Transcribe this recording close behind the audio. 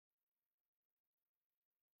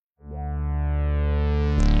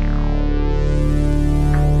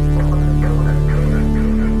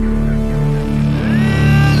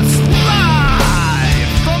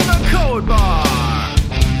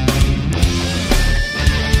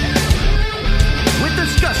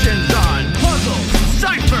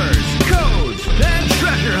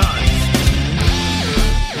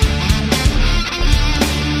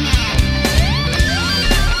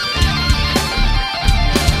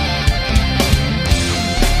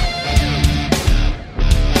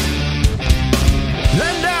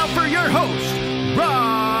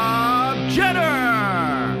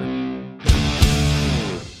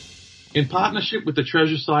In partnership with the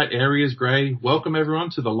treasure site Areas Grey, welcome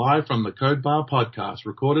everyone to the Live from the Code Bar podcast,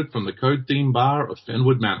 recorded from the Code Theme Bar of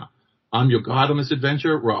Fenwood Manor. I'm your guide on this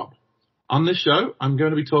adventure, Rob. On this show, I'm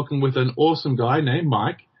going to be talking with an awesome guy named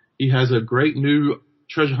Mike. He has a great new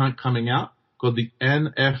treasure hunt coming out called the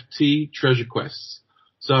NFT Treasure Quests.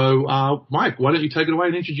 So, Mike, why don't you take it away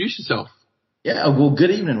and introduce yourself? Yeah, well,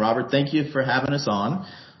 good evening, Robert. Thank you for having us on.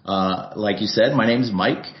 Like you said, my name's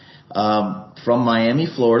Mike. From Miami,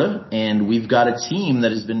 Florida, and we've got a team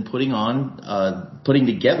that has been putting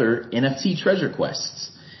together NFT treasure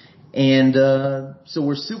quests. And so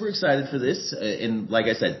we're super excited for this. And like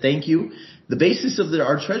I said, thank you. The basis of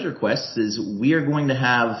our treasure quests is we are going to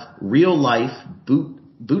have real life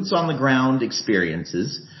boots on the ground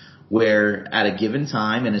experiences where at a given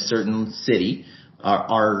time in a certain city,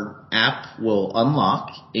 our app will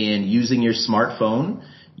unlock, and using your smartphone,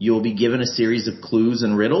 you'll be given a series of clues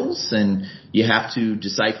and riddles, and you have to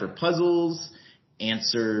decipher puzzles,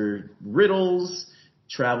 answer riddles,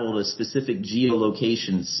 travel to specific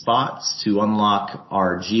geolocation spots to unlock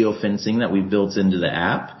our geofencing that we've built into the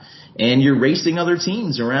app. And you're racing other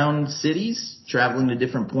teams around cities, traveling to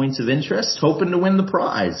different points of interest, hoping to win the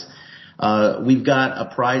prize. We've got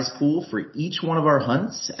a prize pool for each one of our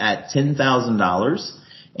hunts at $10,000.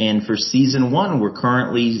 And for season 1, we're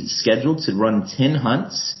currently scheduled to run 10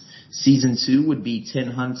 hunts. Season 2 would be 10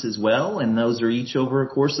 hunts as well, and those are each over a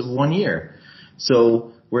course of 1 year.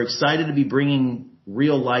 So we're excited to be bringing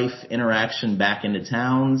real life interaction back into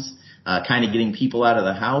towns, kind of getting people out of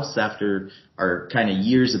the house after our kind of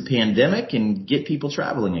years of pandemic and get people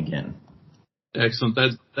traveling again. Excellent.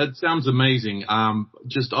 That sounds amazing.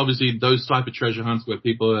 Just obviously those type of treasure hunts where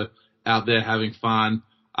people are out there having fun.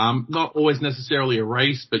 Not always necessarily a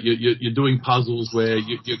race, but you're doing puzzles where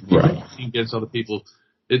you're competing against other people.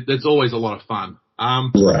 That's always a lot of fun.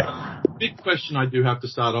 Right. Big question I do have to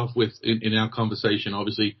start off with in our conversation,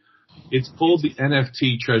 obviously. It's called the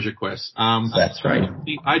NFT Treasure Quest. That's right.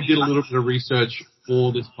 I did a little bit of research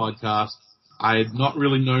for this podcast. I had not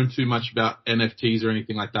really known too much about NFTs or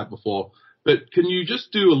anything like that before. But can you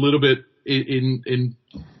just do a little bit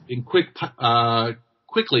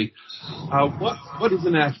quickly, what is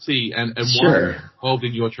an NFT and why is it involved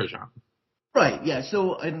in your treasure hunt? Right, yeah.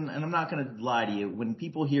 So, and I'm not going to lie to you, when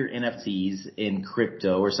people hear NFTs in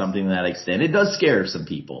crypto or something to that extent, it does scare some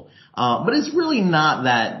people. But it's really not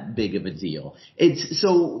that big of a deal.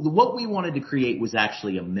 So what we wanted to create was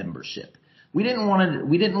actually a membership. We didn't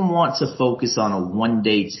want to focus on a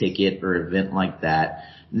one-day ticket or event like that.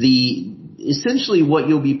 Essentially what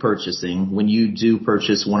you'll be purchasing when you do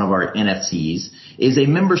purchase one of our NFTs is a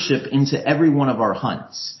membership into every one of our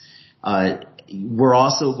hunts. We're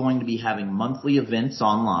also going to be having monthly events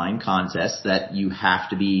online, contests that you have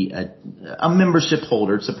to be a membership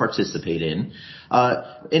holder to participate in.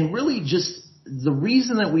 And really just the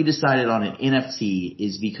reason that we decided on an NFT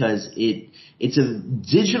is because it's a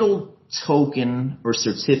digital token or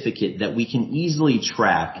certificate that we can easily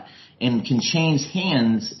track and can change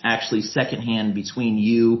hands actually secondhand between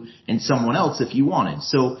you and someone else if you wanted.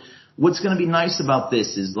 So what's going to be nice about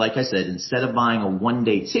this is, like I said, instead of buying a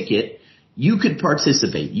one-day ticket, you could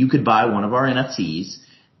participate. You could buy one of our NFTs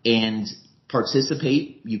and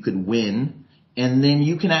participate. You could win. And then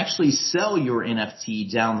you can actually sell your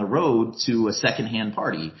NFT down the road to a secondhand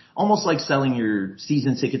party, almost like selling your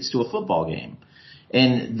season tickets to a football game.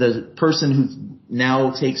 And the person who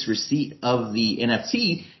now takes receipt of the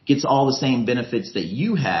NFT gets all the same benefits that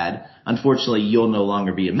you had. Unfortunately, you'll no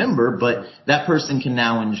longer be a member, but that person can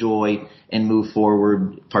now enjoy and move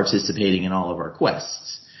forward participating in all of our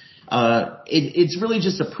quests. It's really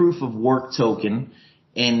just a proof of work token.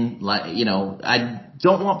 And I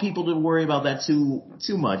don't want people to worry about that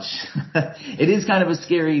too much. It is kind of a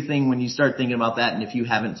scary thing when you start thinking about that, and if you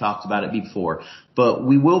haven't talked about it before. But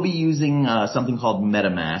we will be using something called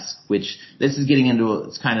MetaMask, which this is getting into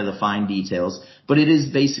it's kind of the fine details, but it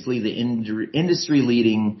is basically the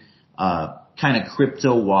industry-leading kind of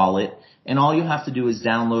crypto wallet. And all you have to do is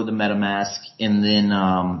download the MetaMask, and then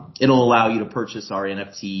it'll allow you to purchase our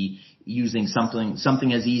NFT using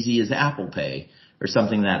something as easy as Apple Pay or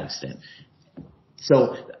something to that extent.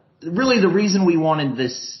 So really the reason we wanted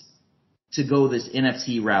this to go this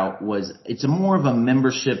NFT route was it's more of a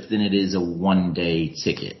membership than it is a one-day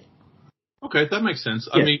ticket. Okay, that makes sense.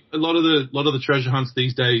 Yeah. I mean, a lot of the treasure hunts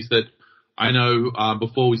these days that I know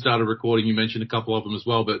before we started recording, you mentioned a couple of them as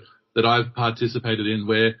well, but that I've participated in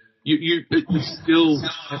where it's still,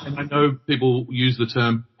 and I know people use the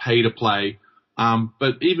term pay to play,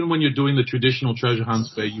 but even when you're doing the traditional treasure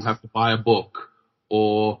hunts where you have to buy a book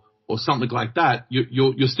or something like that,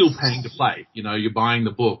 you're still paying to play. You know, you're buying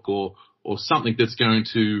the book or or something that's going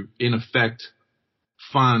to, in effect,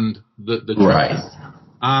 fund the right.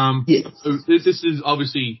 So this is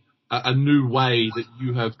obviously a new way that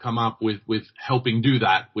you have come up with helping do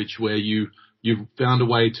that, where you've found a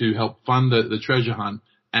way to help fund the treasure hunt.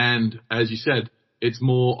 And as you said, it's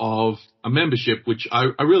more of a membership, which I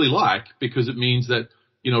really like, because it means that,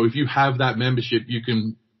 if you have that membership, you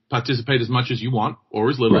can participate as much as you want or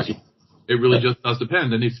as little as you want. It really just does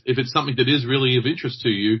depend. And if it's something that is really of interest to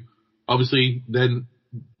you, obviously then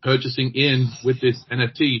purchasing in with this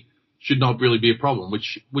NFT should not really be a problem,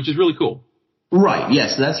 which is really cool. Right.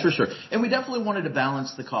 Yes, that's for sure. And we definitely wanted to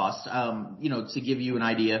balance the cost. To give you an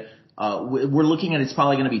idea, we're looking at, it's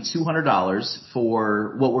probably going to be $200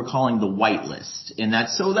 for what we're calling the whitelist. And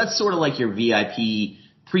that's sort of like your VIP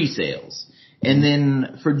pre-sales. And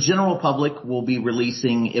then for general public, we'll be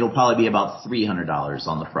releasing, it'll probably be about $300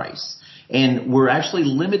 on the price. And we're actually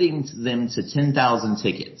limiting them to 10,000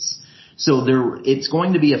 tickets. So it's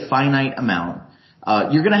going to be a finite amount.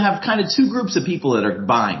 You're going to have kind of two groups of people that are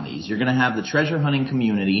buying these. You're going to have the treasure hunting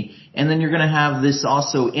community, and then you're going to have this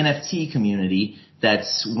also NFT community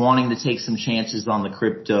that's wanting to take some chances on the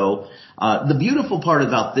crypto. The beautiful part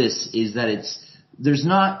about this is that there's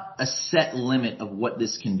not a set limit of what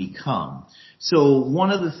this can become. So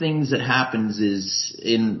one of the things that happens is,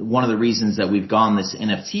 one of the reasons that we've gone this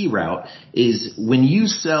NFT route is when you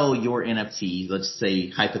sell your NFT, let's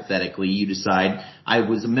say hypothetically you decide, I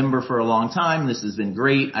was a member for a long time, this has been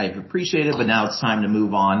great, I've appreciated it, but now it's time to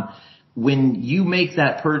move on. When you make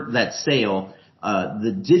that sale,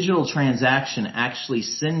 the digital transaction actually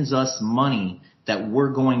sends us money that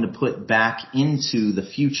we're going to put back into the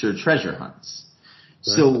future treasure hunts.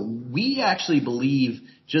 Right. So we actually believe,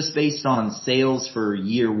 just based on sales for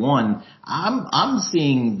year one, I'm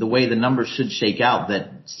seeing the way the numbers should shake out that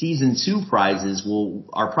season 2 prizes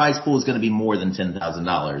our prize pool is going to be more than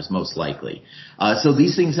 $10,000 most likely. So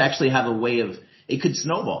these things actually have a way of, it could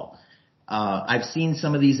snowball. I've seen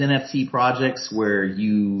some of these NFT projects where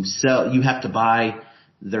you have to buy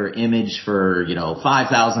their image for,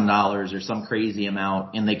 $5,000 or some crazy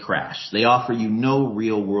amount, and they crash. They offer you no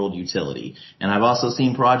real world utility. And I've also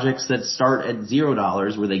seen projects that start at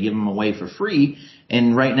 $0 where they give them away for free.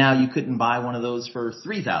 And right now you couldn't buy one of those for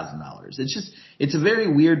 $3,000. It's a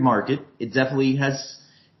very weird market. It definitely has,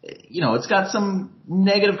 it's got some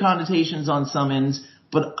negative connotations on some ends,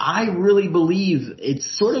 but I really believe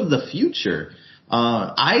it's sort of the future.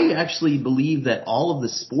 I actually believe that all of the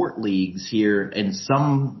sport leagues here in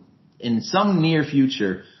some near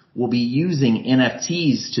future will be using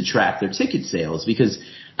NFTs to track their ticket sales, because,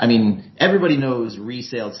 everybody knows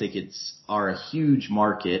resale tickets are a huge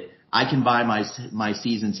market. I can buy my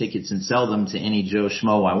season tickets and sell them to any Joe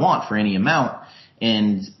Schmo I want for any amount,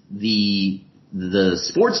 and the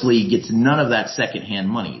sports league gets none of that secondhand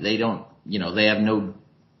money. They don't, they have no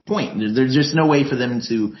point. There's just no way for them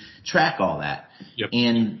to track all that. Yep.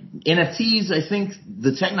 And NFTs, I think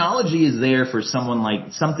the technology is there for something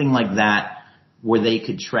like that, where they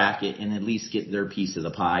could track it and at least get their piece of the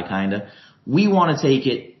pie, kinda. We want to take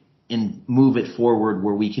it and move it forward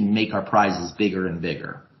where we can make our prizes bigger and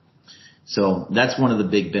bigger. So that's one of the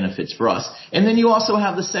big benefits for us. And then you also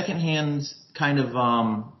have the secondhand kind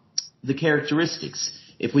of, the characteristics.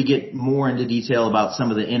 If we get more into detail about some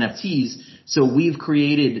of the NFTs, so we've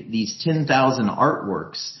created these 10,000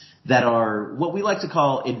 artworks that are what we like to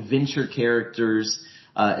call adventure characters.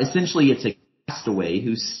 Essentially, it's a castaway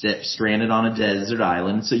who's stranded on a desert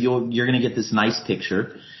island. So you're going to get this nice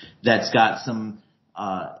picture that's got some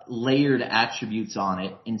layered attributes on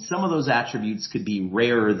it, and some of those attributes could be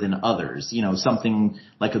rarer than others. Something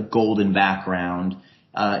like a golden background.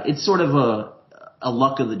 It's sort of a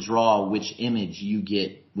luck of the draw which image you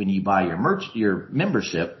get when you buy your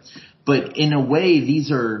membership. But in a way,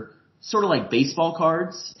 these are sort of like baseball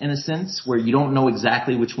cards in a sense, where you don't know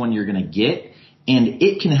exactly which one you're going to get, and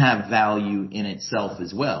it can have value in itself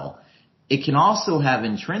as well. It can also have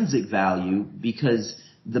intrinsic value, because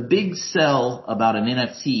the big sell about an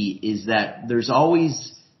NFT is that there's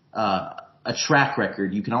always a track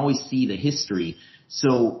record. You can always see the history.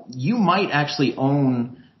 So you might actually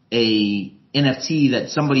own a NFT that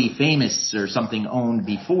somebody famous or something owned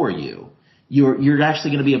before you. You're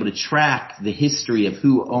actually going to be able to track the history of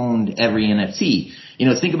who owned every NFT.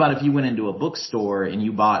 Think about if you went into a bookstore and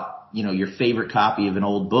you bought, your favorite copy of an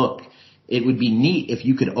old book. It would be neat if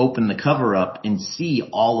you could open the cover up and see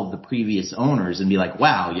all of the previous owners and be like,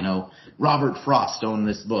 wow, Robert Frost owned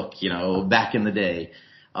this book, back in the day.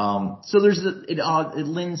 So it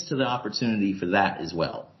lends to the opportunity for that as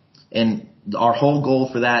well. And our whole goal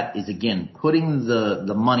for that is, again, putting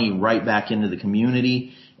the money right back into the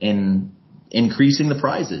community and increasing the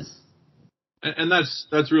prizes. And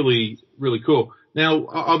that's really, really cool. Now,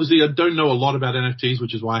 obviously, I don't know a lot about NFTs,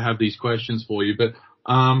 which is why I have these questions for you, but,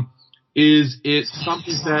 is it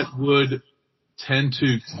something that would tend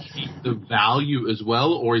to keep the value as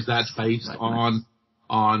well, or is that based on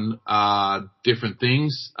different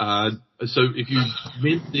things? So if you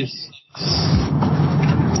mint this,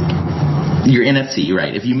 your NFT,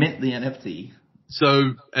 right? If you mint the NFT,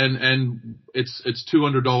 so and it's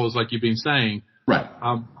 $200, like you've been saying.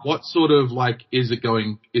 right? What sort of is it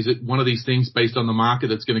going? Is it one of these things based on the market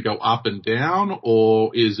that's going to go up and down,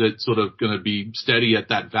 or is it sort of going to be steady at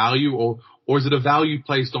that value, or is it a value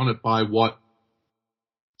placed on it by what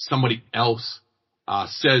somebody else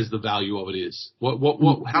says the value of it is?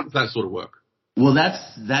 How does that sort of work? Well,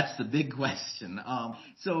 that's the big question.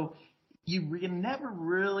 So you can never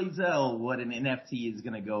really tell what an NFT is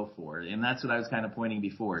going to go for, and that's what I was kind of pointing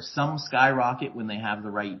before. Some skyrocket when they have the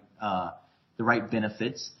right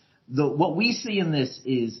benefits. What we see in this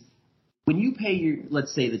is when you pay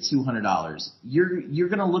let's say the $200, you're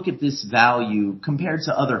going to look at this value compared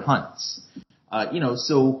to other hunts.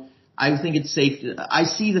 So I think it's safe. I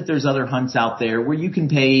see that there's other hunts out there where you can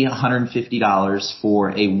pay $150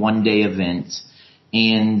 for a one-day event,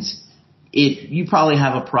 and you probably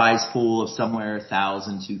have a prize pool of somewhere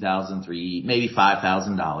 $1,000, $2,000, $3,000, maybe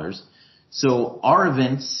 $5,000. So our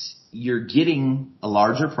events, you're getting a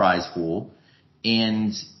larger prize pool,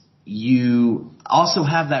 and you also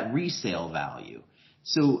have that resale value.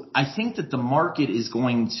 So I think that the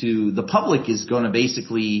public is going to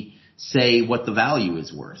basically say what the value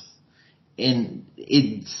is worth. And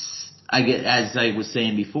as I was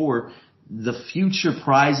saying before, the future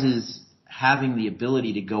prizes having the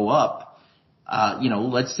ability to go up.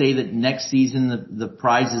 Let's say that next season the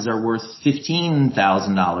prizes are worth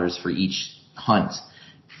 $15,000 for each hunt.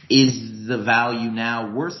 Is the value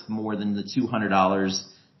now worth more than the $200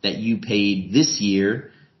 that you paid this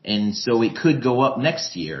year? And so it could go up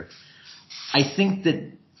next year. I think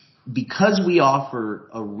that because we offer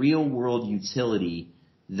a real world utility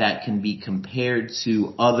that can be compared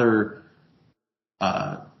to other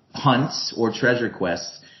hunts or treasure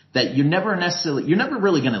quests, that you're never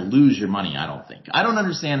really going to lose your money, I don't think. I don't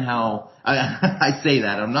understand how I say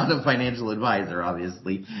that. I'm not a financial advisor,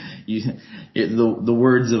 obviously. The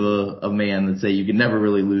words of a man that say you can never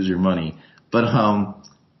really lose your money. But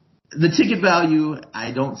the ticket value,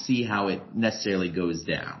 I don't see how it necessarily goes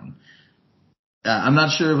down. I'm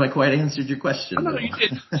not sure if I quite answered your question. No, you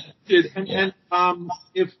did. And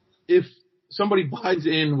if somebody buys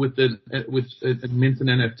in with a mint an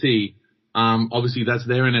NFT, obviously that's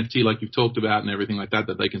their NFT, like you've talked about, and everything like that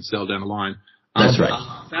they can sell down the line. That's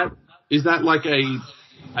right. Is that like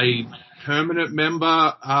a permanent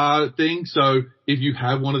member thing? So if you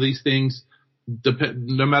have one of these things,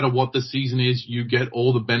 no matter what the season is, you get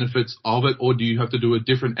all the benefits of it, or do you have to do a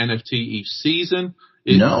different NFT each season?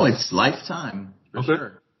 No, it's lifetime for okay.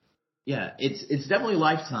 Sure. Yeah, it's definitely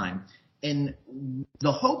lifetime. And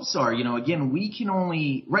the hopes are, again, we can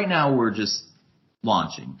only, right now we're just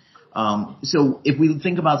launching. So if we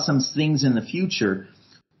think about some things in the future,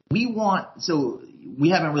 we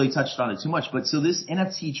haven't really touched on it too much, but so this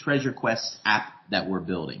NFT Treasure Quest app that we're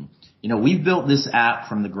building, we've built this app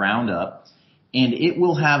from the ground up, and it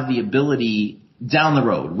will have the ability down the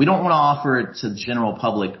road. We don't want to offer it to the general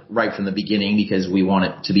public right from the beginning because we want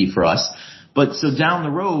it to be for us. But so down the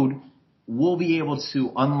road, we'll be able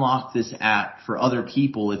to unlock this app for other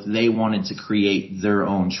people if they wanted to create their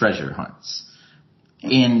own treasure hunts.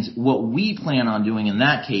 And what we plan on doing in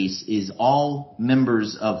that case is all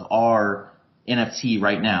members of our NFT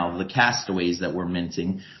right now, the castaways that we're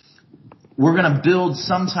minting, we're going to build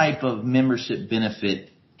some type of membership benefit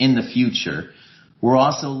in the future. We're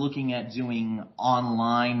also looking at doing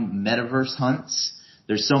online metaverse hunts.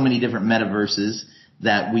 There's so many different metaverses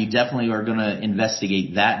that we definitely are going to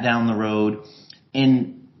investigate that down the road.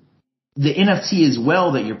 And the NFT as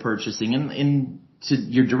well that you're purchasing, and to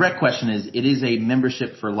your direct question it is a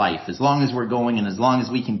membership for life. As long as we're going and as long as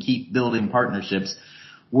we can keep building partnerships,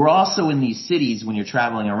 we're also in these cities when you're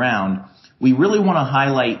traveling around, we really want to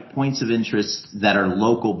highlight points of interest that are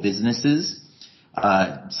local businesses.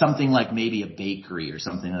 Something like maybe a bakery or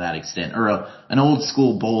something to that extent, or an old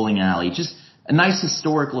school bowling alley, just a nice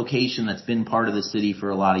historic location that's been part of the city for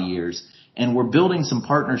a lot of years. And we're building some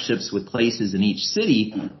partnerships with places in each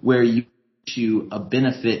city where you get a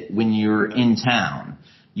benefit when you're in town.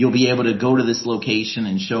 You'll be able to go to this location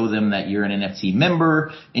and show them that you're an NFT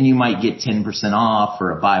member, and you might get 10% off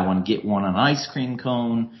or a buy one, get one on an ice cream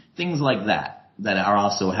cone, things like that are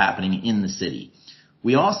also happening in the city.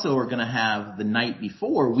 We also are going to have the night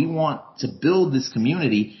before, we want to build this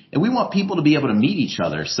community and we want people to be able to meet each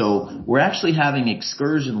other. So we're actually having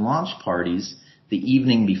excursion launch parties the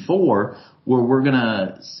evening before where we're going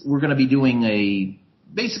to be doing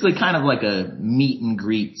basically kind of like a meet and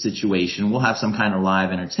greet situation. We'll have some kind of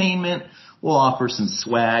live entertainment. We'll offer some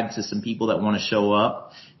swag to some people that want to show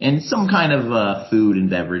up and some kind of food and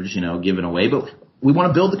beverage, given away. But we want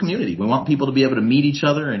to build the community. We want people to be able to meet each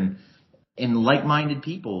other and like-minded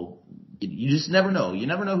people. You just never know. You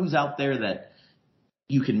never know who's out there that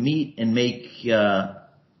you can meet and make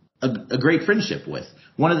a great friendship with.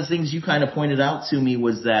 One of the things you kind of pointed out to me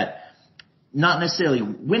was that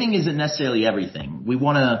winning isn't necessarily everything. We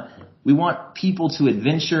want people to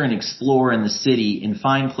adventure and explore in the city and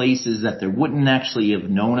find places that they wouldn't actually have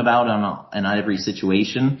known about in every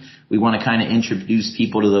situation. We want to kind of introduce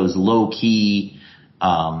people to those low-key,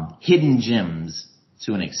 hidden gems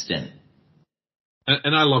to an extent.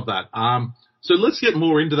 And I love that. So let's get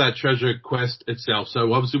more into that treasure quest itself.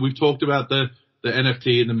 So obviously we've talked about the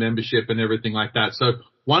NFT and the membership and everything like that. So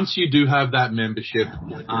once you do have that membership,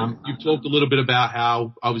 you've talked a little bit about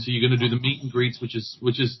how obviously you're going to do the meet and greets, which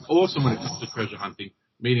is awesome when it comes to treasure hunting,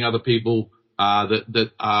 meeting other people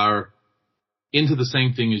that are into the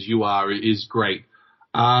same thing as you are is great.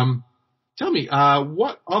 Tell me,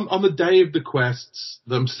 what on the day of the quests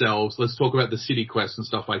themselves? Let's talk about the city quests and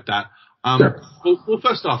stuff like that. Sure. Well,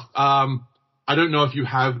 first off, I don't know if you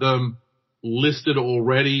have them listed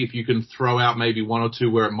already, if you can throw out maybe one or two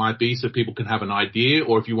where it might be so people can have an idea,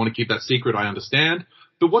 or if you want to keep that secret, I understand.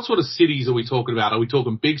 But what sort of cities are we talking about? Are we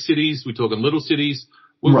talking big cities? Are we talking little cities?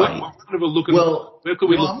 Right. What kind of a look at where could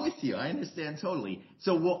we look? I'm with you. I understand totally.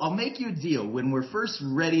 So I'll make you a deal. When we're first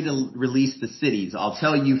ready to release the cities, I'll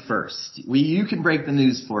tell you first. You can break the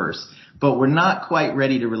news first, but we're not quite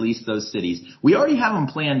ready to release those cities. We already have them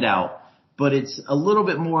planned out, but it's a little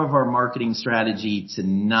bit more of our marketing strategy to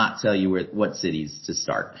not tell you what cities to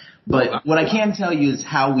start. But what I can tell you is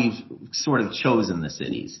how we've sort of chosen the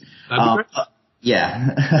cities.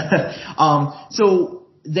 Yeah. So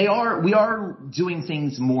we are doing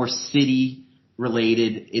things more city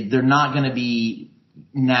related. They're not going to be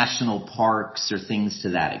national parks or things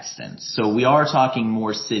to that extent. So we are talking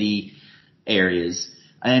more city areas.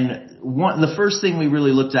 And the first thing we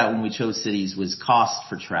really looked at when we chose cities was cost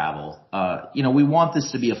for travel. We want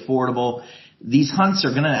this to be affordable. These hunts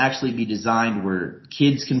are going to actually be designed where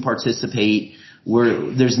kids can participate,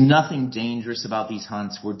 where there's nothing dangerous about these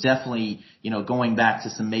hunts. We're definitely, going back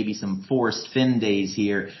to some Forrest Fenn days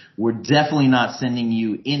here. We're definitely not sending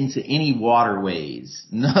you into any waterways.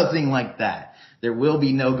 Nothing like that. There will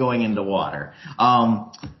be no going into water.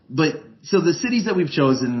 So the cities that we've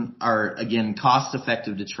chosen are, again, cost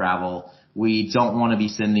effective to travel. We don't want to be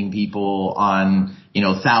sending people on,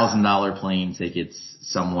 $1,000 plane tickets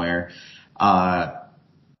somewhere.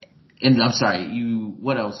 And I'm sorry,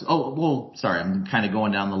 what else? Oh, well, sorry, I'm kind of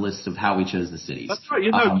going down the list of how we chose the cities. That's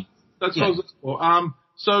right. That's what I was looking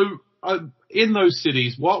for. In those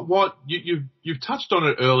cities, what you've touched on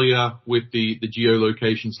it earlier with the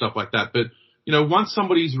geolocation stuff like that. But once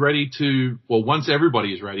everybody is ready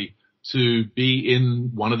to be in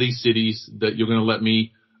one of these cities that you're going to let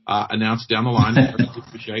me announce down the line, I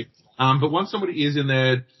appreciate. But once somebody is in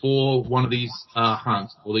there for one of these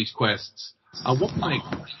hunts or these quests, what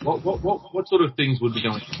sort of things would be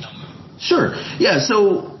going on? Sure. Yeah.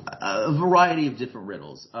 So a variety of different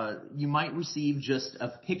riddles. You might receive just a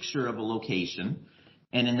picture of a location,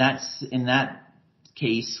 and in that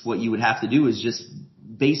case, what you would have to do is just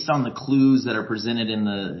based on the clues that are presented in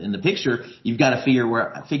the picture, you've got to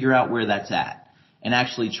figure out where that's at and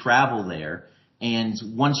actually travel there. And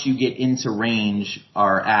once you get into range,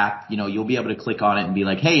 our app, you'll be able to click on it and be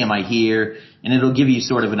like, hey, am I here? And it'll give you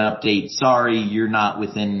sort of an update. Sorry, you're not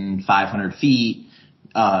within 500 feet.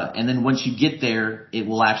 And then once you get there, it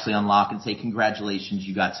will actually unlock and say, congratulations,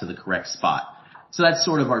 you got to the correct spot. So that's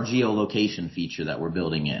sort of our geolocation feature that we're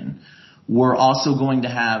building in. We're also going to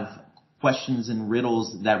have questions and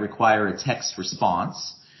riddles that require a text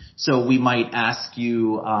response. So we might ask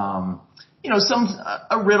you, a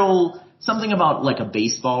riddle, something about like a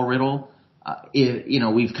baseball riddle.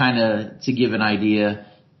 We've kind of, to give an idea,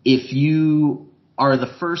 if you are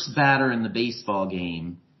the first batter in the baseball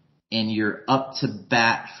game and you're up to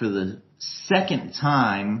bat for the second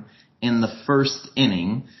time in the first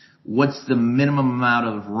inning, what's the minimum amount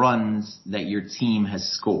of runs that your team has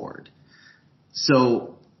scored?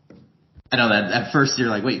 So I know that at first you're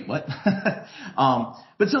like, wait, what?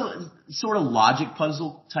 But so sort of logic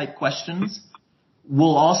puzzle type questions.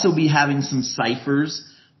 We'll also be having some ciphers,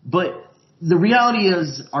 but the reality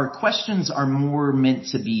is our questions are more meant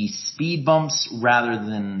to be speed bumps rather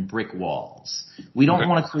than brick walls. We don't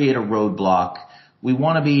want to create a roadblock. We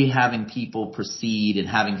want to be having people proceed and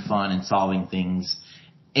having fun and solving things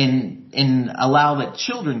and allow that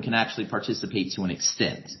children can actually participate to an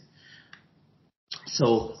extent.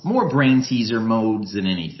 So more brain teaser modes than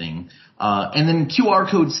anything. And then QR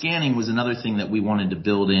code scanning was another thing that we wanted to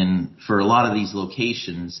build in for a lot of these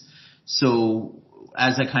locations. So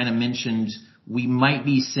as I kind of mentioned, we might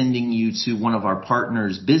be sending you to one of our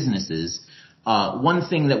partners' businesses. One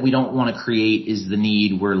thing that we don't want to create is the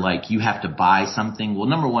need where like you have to buy something. Well,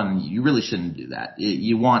 number one, you really shouldn't do that.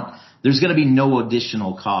 There's going to be no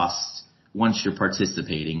additional costs once you're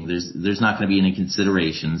participating. There's not going to be any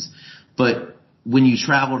considerations. But when you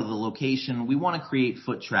travel to the location, we want to create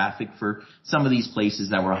foot traffic for some of these places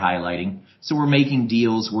that we're highlighting. So we're making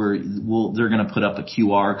deals where they're going to put up a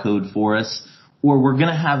QR code for us, or we're going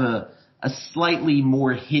to have a slightly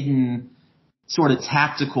more hidden sort of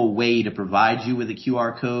tactical way to provide you with a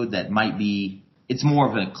QR code that might be, it's more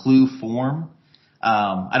of a clue form.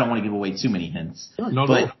 I don't want to give away too many hints.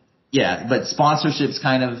 But sponsorships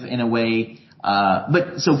kind of in a way.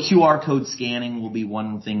 So QR code scanning will be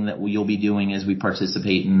one thing that you'll be doing as we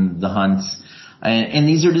participate in the hunts. And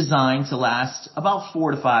these are designed to last about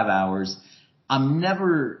 4 to 5 hours. I'm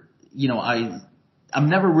never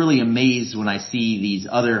really amazed when I see these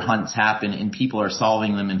other hunts happen and people are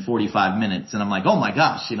solving them in 45 minutes. And I'm like, oh my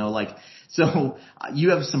gosh, so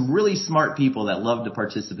you have some really smart people that love to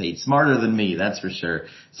participate, smarter than me, that's for sure.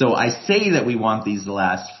 So I say that we want these to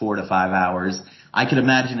last 4 to 5 hours. I could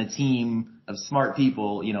imagine a team of smart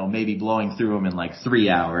people, maybe blowing through them in like 3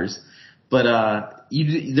 hours. But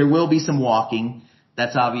there will be some walking.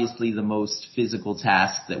 That's obviously the most physical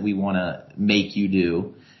task that we want to make you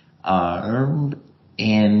do. So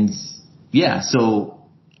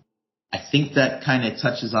I think that kind of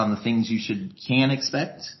touches on the things you can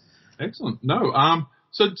expect. Excellent. No,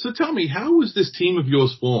 so tell me, how was this team of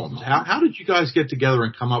yours formed? How did you guys get together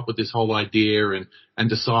and come up with this whole idea and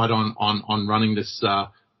decide on running this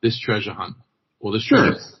treasure hunt or this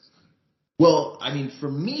treasure? Sure. Well, for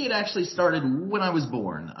me, it actually started when I was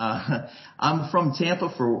born. I'm from Tampa,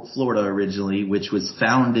 Florida originally, which was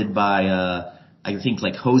founded by, I think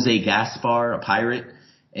like Jose Gaspar, a pirate.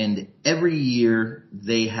 And every year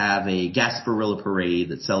they have a Gasparilla parade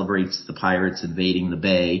that celebrates the pirates invading the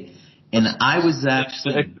bay. And I was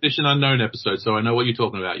actually... It's the Expedition Unknown episode, so I know what you're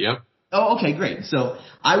talking about, yep. Oh, okay, great. So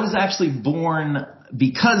I was actually born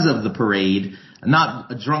because of the parade,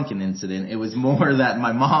 not a drunken incident. It was more that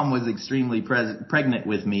my mom was extremely pregnant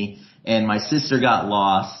with me, and my sister got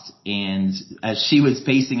lost. And as she was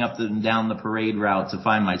pacing up and down the parade route to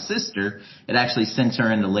find my sister, it actually sent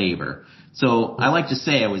her into labor. So I like to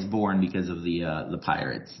say I was born because of the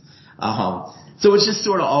pirates. So it's just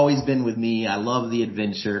sort of always been with me. I love the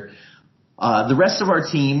adventure. The rest of our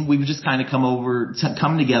team, we've just kind of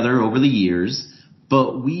come together over the years,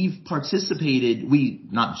 but we've participated,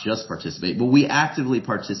 not just participate, but we actively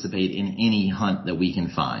participate in any hunt that we can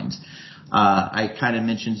find. I kind of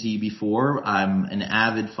mentioned to you before, I'm an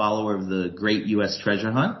avid follower of the Great U.S.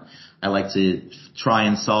 Treasure Hunt. I like to try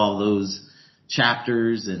and solve those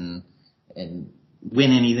chapters and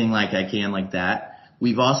win anything like I can like that.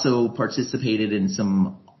 We've also participated in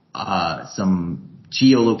some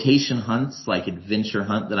geolocation hunts like Adventure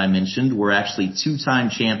Hunt that I mentioned. We're actually 2-time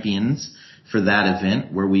champions for that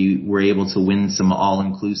event, where we were able to win some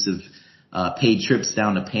all-inclusive paid trips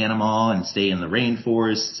down to Panama and stay in the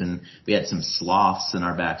rainforests, and we had some sloths in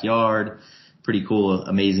our backyard. Pretty cool,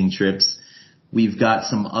 amazing trips. We've got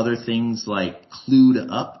some other things like Clued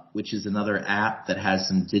Up, which is another app that has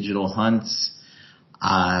some digital hunts.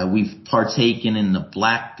 We've partaken in the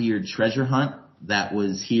Blackbeard Treasure Hunt that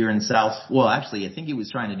was here in actually, I think he was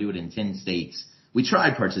trying to do it in 10 states. We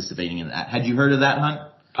tried participating in that. Had you heard of that hunt?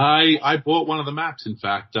 I bought one of the maps, in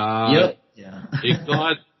fact. Yep. Yeah.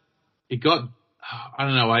 it got, I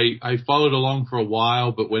don't know, I followed along for a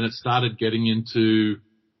while, but when it started getting into,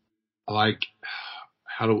 like,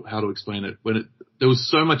 how to explain it, there was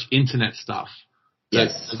so much internet stuff.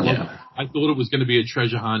 Yes. I thought it was going to be a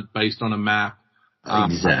treasure hunt based on a map.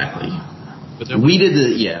 Exactly. We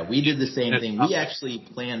did the same thing. We actually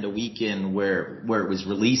planned a weekend where it was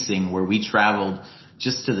releasing, where we traveled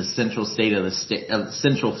just to the central state of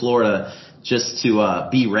Central Florida, just to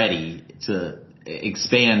be ready to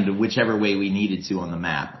expand whichever way we needed to on the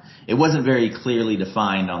map. It wasn't very clearly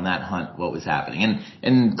defined on that hunt what was happening,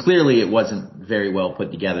 and clearly it wasn't very well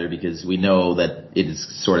put together, because we know that it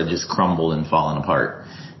is sort of just crumbled and fallen apart,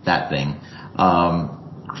 that thing.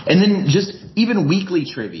 And then just even weekly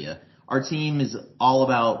trivia. Our team is all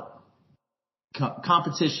about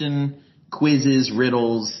competition, quizzes,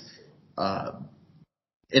 riddles, and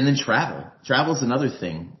then travel. Travel is another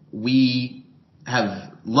thing.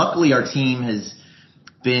 Luckily our team has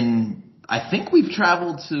been, I think we've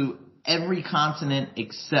traveled to every continent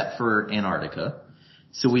except for Antarctica.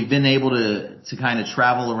 So we've been able to kind of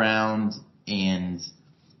travel around and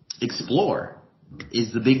explore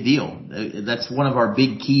is the big deal. That's one of our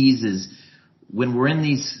big keys is when we're in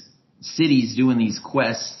these cities doing these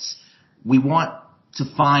quests, we want to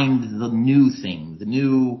find the new thing,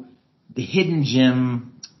 the hidden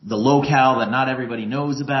gem, the locale that not everybody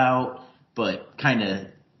knows about, but kind of,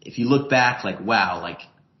 if you look back, like, wow, like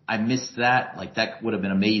I missed that, like that would have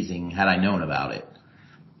been amazing had I known about it.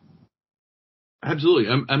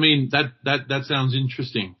 Absolutely. I mean, that sounds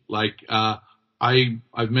interesting. Like,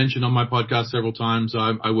 I've mentioned on my podcast several times,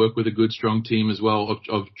 I work with a good, strong team as well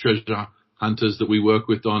of treasure hunters that we work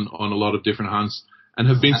with on a lot of different hunts and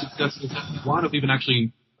have been successful. One I've even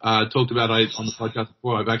actually, talked about on the podcast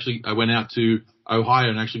before. I went out to Ohio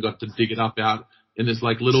and actually got to dig it up out in this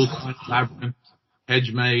like little labyrinth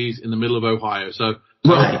hedge maze in the middle of Ohio. So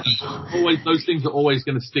Right. those things are always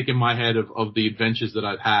going to stick in my head of the adventures that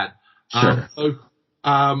I've had. Sure.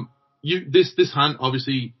 This hunt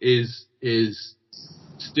obviously is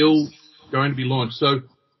still going to be launched. So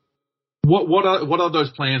what are those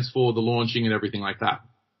plans for the launching and everything like that?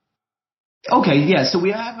 Okay, yeah, so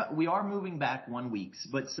we are moving back 1 week,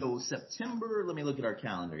 but so September, let me look at our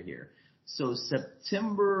calendar here. So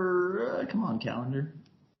September, come on calendar.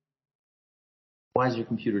 Why does your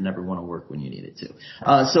computer never want to work when you need it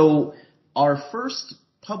to? So our first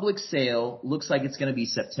public sale looks like it's going to be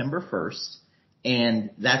September 1st, and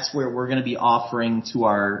that's where we're going to be offering to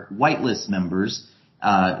our whitelist members.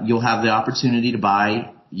 You'll have the opportunity to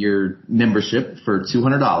buy your membership for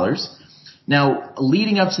 $200. Now,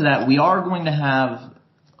 leading up to that, we are going to have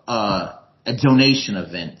a donation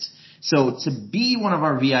event. So to be one of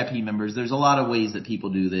our VIP members, there's a lot of ways that people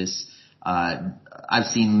do this. I've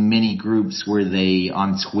seen many groups where they,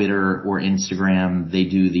 on Twitter or Instagram, they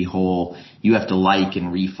do the whole, you have to like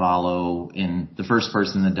and refollow, and the first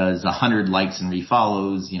person that does 100 likes and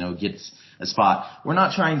refollows, gets a spot. We're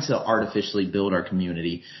not trying to artificially build our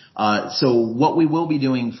community. So what we will be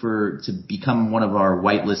doing to become one of our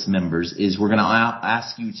whitelist members is we're going to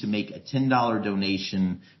ask you to make a $10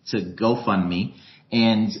 donation to GoFundMe.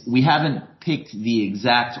 And we haven't picked the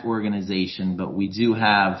exact organization, but we do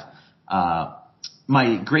have,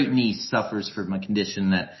 my great niece suffers from a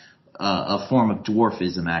condition that, a form of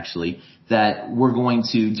dwarfism actually, that we're going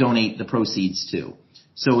to donate the proceeds to.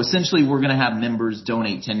 So essentially we're going to have members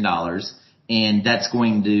donate $10, and that's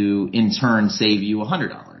going to in turn save you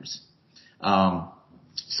 $100.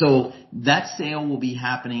 So that sale will be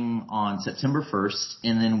happening on September 1st,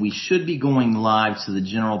 and then we should be going live to the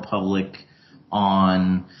general public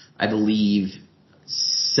on, I believe,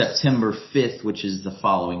 September 5th, which is the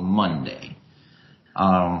following Monday.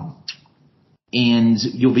 And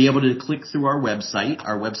you'll be able to click through our website.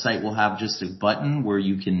 Our website will have just a button where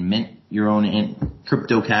you can mint your own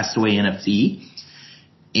Crypto Castaway NFT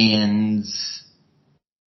and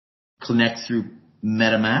connect through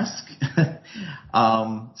MetaMask.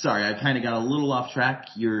 Sorry, I kind of got a little off track.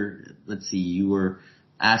 You were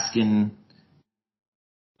asking.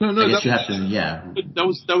 No, I guess you have to, yeah. That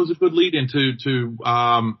was a good lead into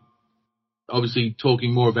obviously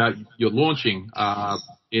talking more about your launching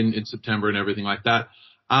in September and everything like that.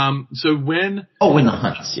 So when in the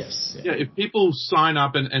hunts, yes. Yeah, if people sign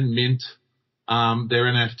up and mint their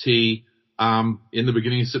NFT in the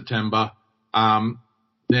beginning of September,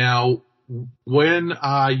 now when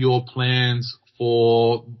are your plans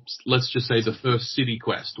for, let's just say, the first city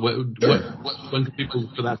quest? When can people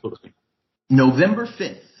look for that sort of thing? November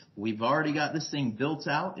 5th. We've already got this thing built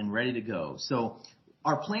out and ready to go. So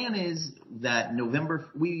our plan is that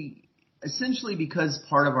essentially, because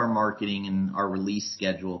part of our marketing and our release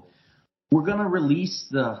schedule, we're going to release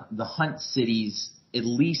the hunt cities at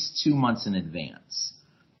least 2 months in advance.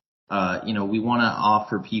 We want to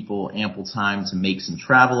offer people ample time to make some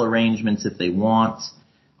travel arrangements if they want.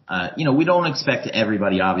 We don't expect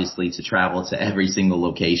everybody, obviously, to travel to every single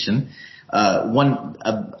location.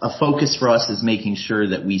 A focus for us is making sure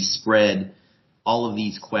that we spread all of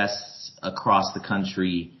these quests across the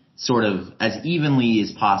country sort of as evenly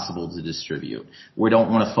as possible to distribute. We don't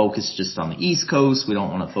want to focus just on the East Coast. We don't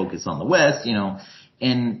want to focus on the West,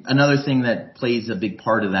 And another thing that plays a big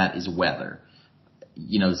part of that is weather.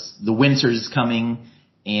 The winter's coming,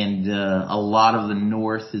 and a lot of the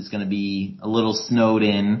north is going to be a little snowed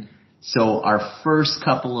in. So our first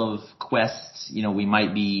couple of quests, we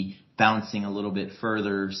might be bouncing a little bit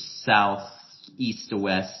further south, east to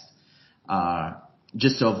west.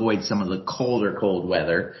 just to avoid some of the cold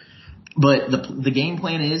weather. But the game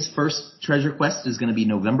plan is first Treasure Quest is going to be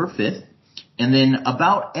November 5th. And then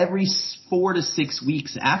about every 4 to 6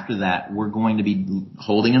 weeks after that, we're going to be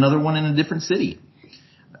holding another one in a different city.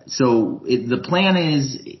 So the plan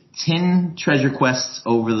is 10 Treasure Quests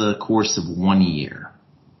over the course of 1 year.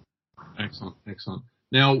 Excellent, excellent.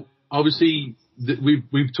 Now, obviously,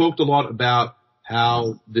 we've talked a lot about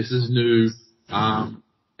how this is new,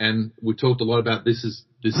 and we talked a lot about this is.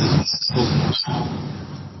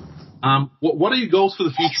 What are your goals for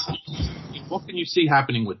the future? What can you see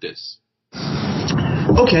happening with this?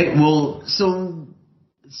 Okay, well, so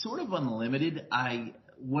sort of unlimited.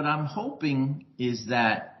 What I'm hoping is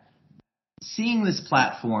that seeing this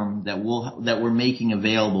platform that we're making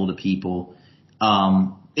available to people,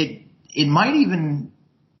 it might even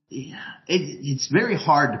it's very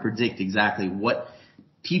hard to predict exactly what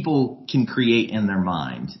people can create in their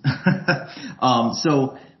mind.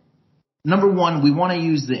 So number one, we want to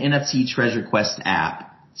use the NFT Treasure Quest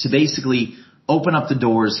app to basically open up the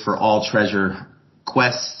doors for all treasure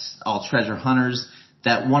quests, all treasure hunters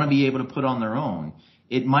that want to be able to put on their own.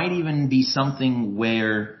 It might even be something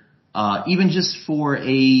where, even just for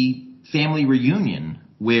a family reunion,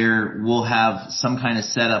 where we'll have some kind of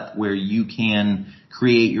setup where you can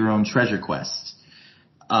create your own treasure quests.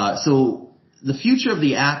 So the future of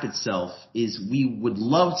the app itself is we would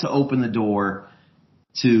love to open the door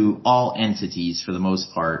to all entities for the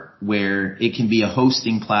most part, where it can be a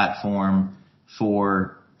hosting platform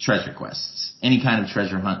for treasure quests, any kind of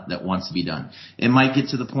treasure hunt that wants to be done. It might get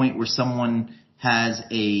to the point where someone has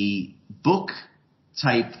a book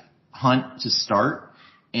type hunt to start,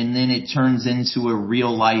 and then it turns into a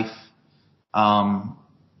real life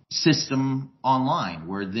system online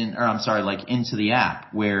like into the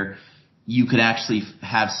app, where you could actually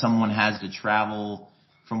have someone has to travel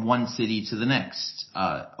from one city to the next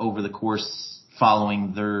over the course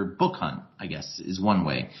following their book hunt, I guess, is one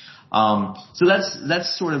way. So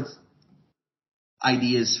that's sort of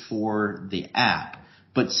ideas for the app.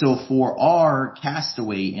 But so for our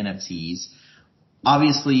Castaway NFTs,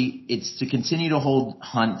 obviously it's to continue to hold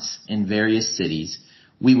hunts in various cities.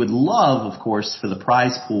 We would love, of course, for the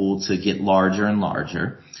prize pool to get larger and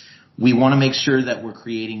larger. We want to make sure that we're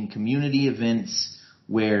creating community events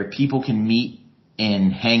where people can meet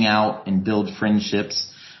and hang out and build friendships.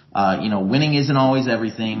 Winning isn't always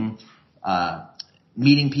everything.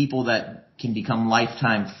 Meeting people that can become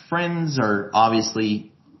lifetime friends are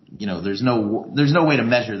obviously, there's no way to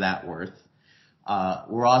measure that worth.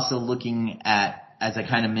 We're also looking at, as I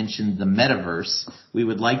kind of mentioned, the metaverse. We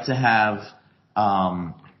would like to have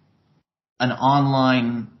an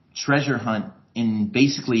online treasure hunt in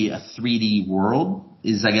basically a 3D world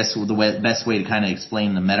is, I guess, the best way to kind of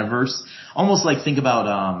explain the metaverse. Almost like think about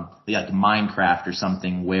like Minecraft or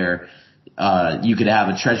something where you could have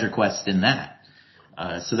a treasure quest in that.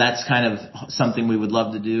 So that's kind of something we would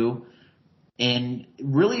love to do. And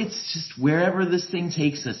really, it's just wherever this thing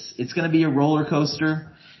takes us. It's going to be a roller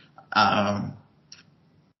coaster. I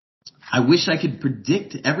wish I could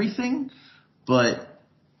predict everything, but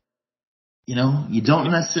you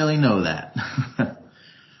don't necessarily know that.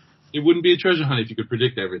 It wouldn't be a treasure hunt if you could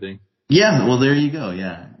predict everything. Yeah, well, there you go.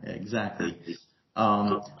 Yeah, exactly.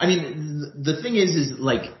 I mean, the thing is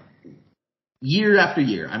like year after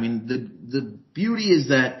year. I mean, the beauty is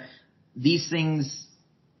that these things,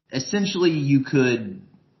 essentially,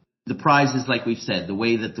 the prizes, like we've said, the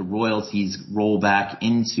way that the royalties roll back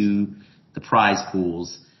into the prize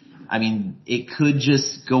pools. I mean, it could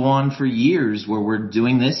just go on for years where we're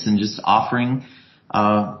doing this and just offering,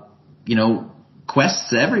 quests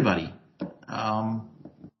to everybody. I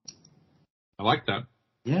like that.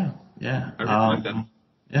 Yeah. I really like that.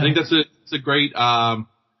 Yeah. I think it's a great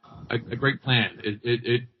great plan.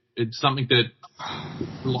 It's something that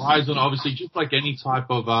relies on, obviously, just like any type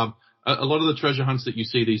of a lot of the treasure hunts that you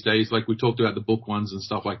see these days, like we talked about the book ones and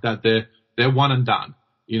stuff like that. They're one and done.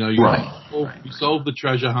 You solve the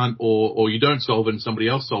treasure hunt, or you don't solve it and somebody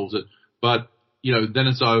else solves it. But then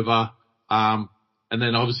it's over. And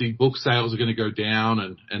then obviously book sales are going to go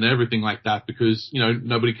down and everything like that because,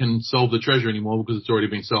 nobody can solve the treasure anymore because it's already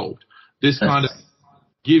been solved. This kind of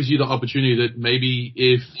gives you the opportunity that maybe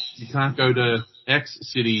if you can't go to X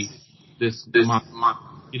city this month,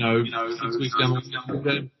 6 weeks down the line,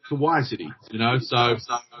 go to Y city, so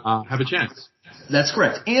have a chance. That's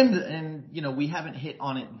correct. And we haven't hit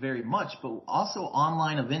on it very much, but also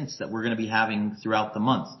online events that we're going to be having throughout the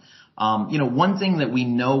month. One thing that we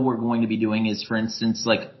know we're going to be doing is, for instance,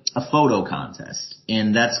 like a photo contest.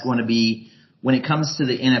 And that's going to be, when it comes to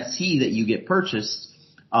the NFT that you get purchased,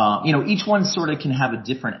 Each one sort of can have a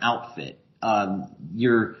different outfit.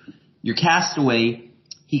 Your Castaway,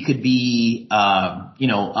 he could be,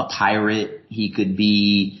 a pirate. He could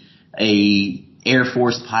be a Air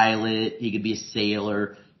Force pilot. He could be a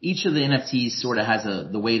sailor. Each of the NFTs sort of has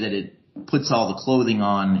the way that it puts all the clothing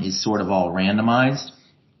on is sort of all randomized.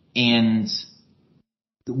 And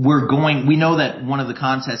we know that one of the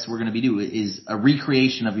contests we're going to be doing is a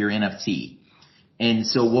recreation of your NFT. And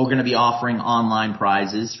so we're going to be offering online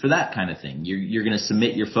prizes for that kind of thing. You're going to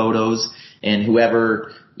submit your photos, and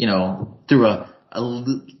whoever, through a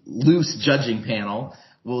loose judging panel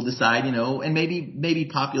will decide, and maybe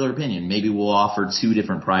popular opinion. Maybe we'll offer 2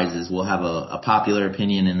 different prizes. We'll have a popular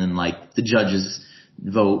opinion and then the judges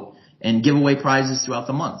vote and give away prizes throughout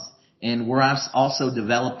the month. And we're also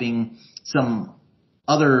developing some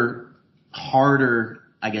other harder,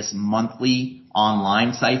 I guess, monthly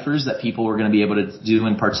online ciphers that people are going to be able to do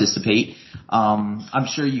and participate. I'm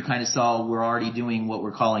sure you kind of saw we're already doing what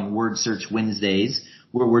we're calling Word Search Wednesdays,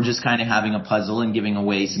 where we're just kind of having a puzzle and giving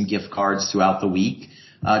away some gift cards throughout the week,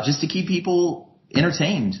 just to keep people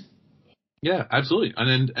entertained. Yeah, absolutely.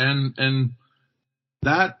 And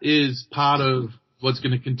that is part of what's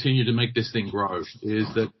going to continue to make this thing grow, is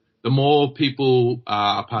that the more people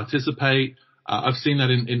participate, I've seen that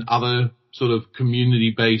in other sort of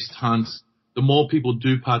community-based hunts, the more people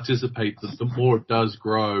do participate, the more it does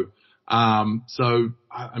grow. So,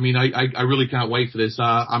 I mean, I really can't wait for this.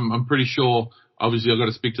 I'm pretty sure, obviously I've got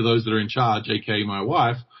to speak to those that are in charge, aka my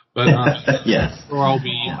wife, but, yes. Or I'll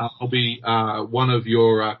be one of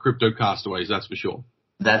your, crypto castaways, that's for sure.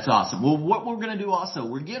 That's awesome. Well, what we're going to do also,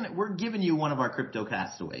 we're giving you one of our crypto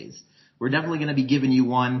castaways. We're definitely going to be giving you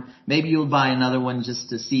one. Maybe you'll buy another one just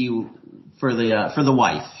to see for the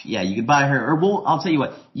wife. Yeah, you could buy her, or I'll tell you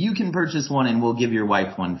what, you can purchase one and we'll give your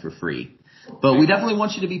wife one for free. But we definitely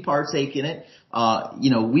want you to be partake in it.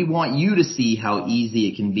 We want you to see how easy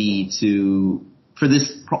it can be for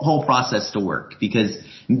this whole process to work, because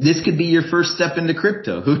this could be your first step into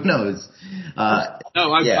crypto. Who knows? I've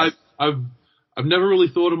never really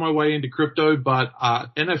thought of my way into crypto, but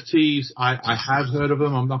NFTs, I have heard of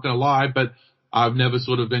them. I'm not going to lie, but I've never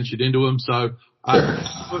sort of ventured into them. So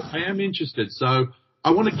I am interested. So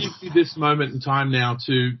I want to give you this moment in time now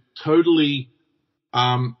to totally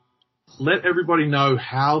let everybody know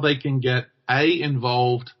how they can get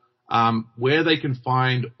involved, where they can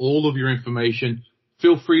find all of your information.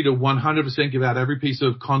 Feel free to 100% give out every piece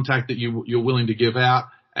of contact that you're willing to give out,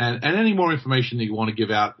 and any more information that you want to give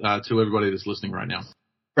out to everybody that's listening right now.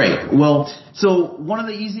 Great. Well, so one of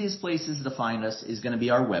the easiest places to find us is going to be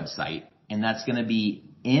our website, and that's going to be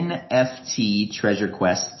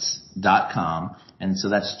nfttreasurequests.com. And so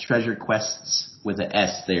that's treasure quests with an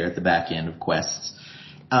S there at the back end of quests.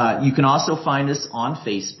 You can also find us on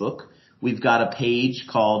Facebook. We've got a page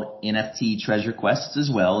called NFT Treasure Quests as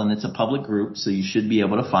well, and it's a public group, so you should be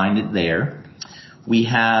able to find it there. We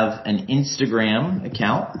have an Instagram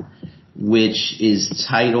account, which is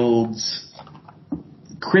titled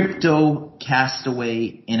Crypto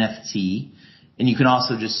Castaway NFT. And you can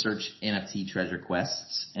also just search NFT Treasure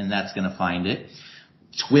Quests, and that's going to find it.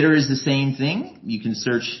 Twitter is the same thing. You can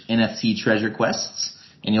search NFT Treasure Quests,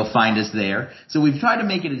 and you'll find us there. So we've tried to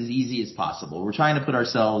make it as easy as possible. We're trying to put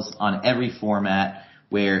ourselves on every format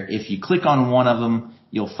where if you click on one of them,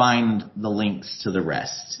 you'll find the links to the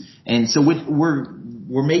rest. And so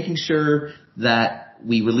we're making sure that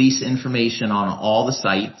we release information on all the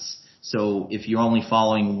sites. So if you're only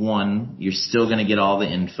following one, you're still going to get all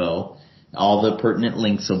the info. All the pertinent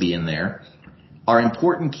links will be in there. Our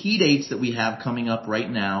important key dates that we have coming up right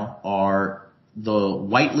now are the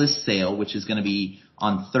whitelist sale, which is going to be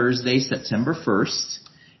on Thursday, September 1st.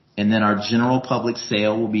 And then our general public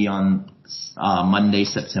sale will be on Monday,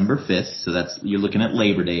 September 5th. So you're looking at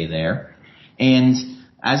Labor Day there. And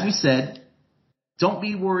as we said, don't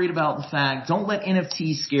be worried about the fact, don't let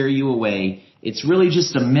NFTs scare you away. It's really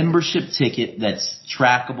just a membership ticket that's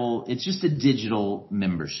trackable. It's just a digital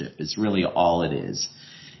membership. It's really all it is.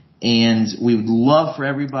 And we would love for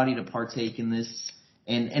everybody to partake in this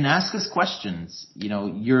and ask us questions.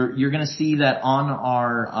 You're going to see that on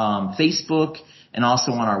our Facebook and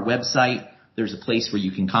also on our website. There's a place where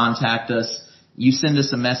you can contact us. You send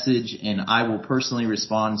us a message and I will personally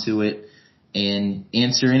respond to it and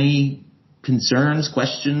answer any concerns,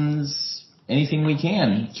 questions, anything we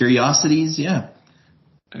can. Curiosities, yeah.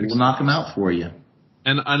 Excellent. We'll knock them out for you.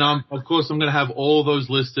 And of course, I'm going to have all those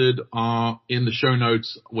listed in the show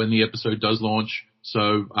notes when the episode does launch.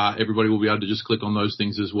 So everybody will be able to just click on those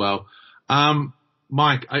things as well.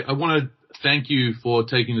 Mike, I want to thank you for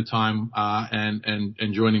taking the time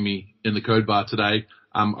and joining me in the Code Bar today.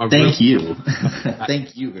 Thank you.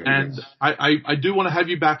 Thank you very and much. I do want to have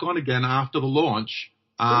you back on again after the launch,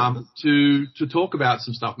 to talk about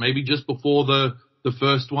some stuff, maybe just before the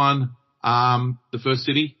first one, the first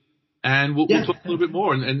city. And we'll talk a little bit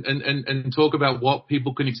more and talk about what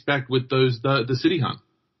people can expect with the city hunt.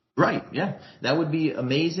 Right. Yeah. That would be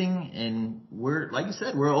amazing. And we're, like you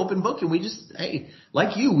said, we're an open book, and we just,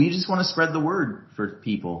 like you, we just want to spread the word for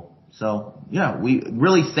people. So yeah, we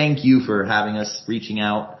really thank you for having us, reaching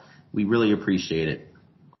out. We really appreciate it.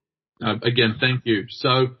 Again, thank you.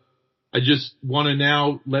 So I just want to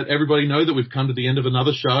now let everybody know that we've come to the end of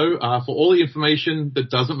another show. For all the information that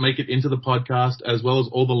doesn't make it into the podcast, as well as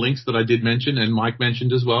all the links that I did mention and Mike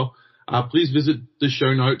mentioned as well, please visit the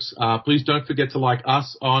show notes. Please don't forget to like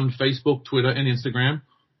us on Facebook, Twitter, and Instagram,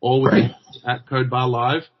 all with at Code Bar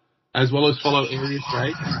Live, as well as follow Areas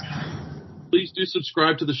Gray. Please do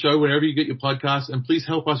subscribe to the show wherever you get your podcasts, and please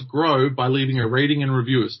help us grow by leaving a rating and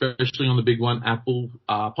review, especially on the big one, Apple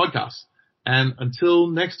Podcasts. And until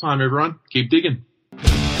next time, everyone, keep digging.